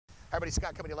Hi everybody,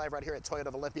 Scott coming to you live right here at Toyota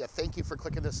of Olympia. Thank you for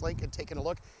clicking this link and taking a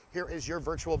look. Here is your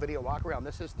virtual video walk around.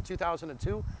 This is the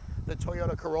 2002, the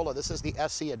Toyota Corolla. This is the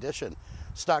SC edition.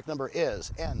 Stock number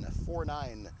is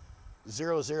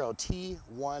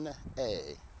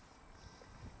N4900T1A.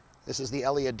 This is the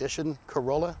LE edition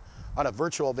Corolla on a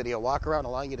virtual video walk around,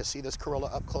 allowing you to see this Corolla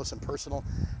up close and personal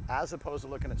as opposed to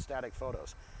looking at static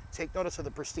photos. Take notice of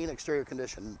the pristine exterior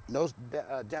condition. No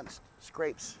dents,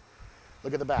 scrapes.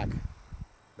 Look at the back.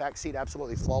 Back seat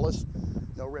absolutely flawless.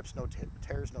 No rips, no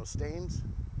tears, no stains.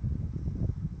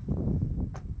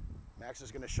 Max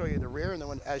is going to show you the rear, and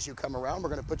then as you come around, we're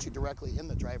going to put you directly in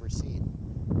the driver's seat.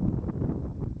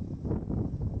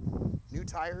 New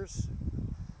tires,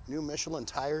 new Michelin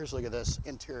tires. Look at this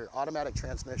interior, automatic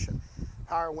transmission,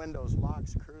 power windows,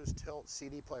 locks, cruise, tilt,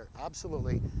 CD player.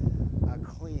 Absolutely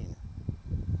clean,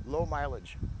 low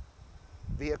mileage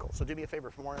vehicle. So do me a favor,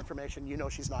 for more information, you know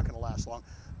she's not going to last long,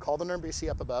 call the number you see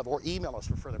up above or email us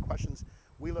for further questions.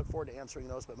 We look forward to answering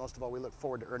those, but most of all, we look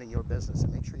forward to earning your business.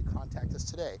 And make sure you contact us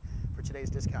today for today's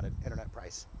discounted internet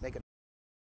price. Make it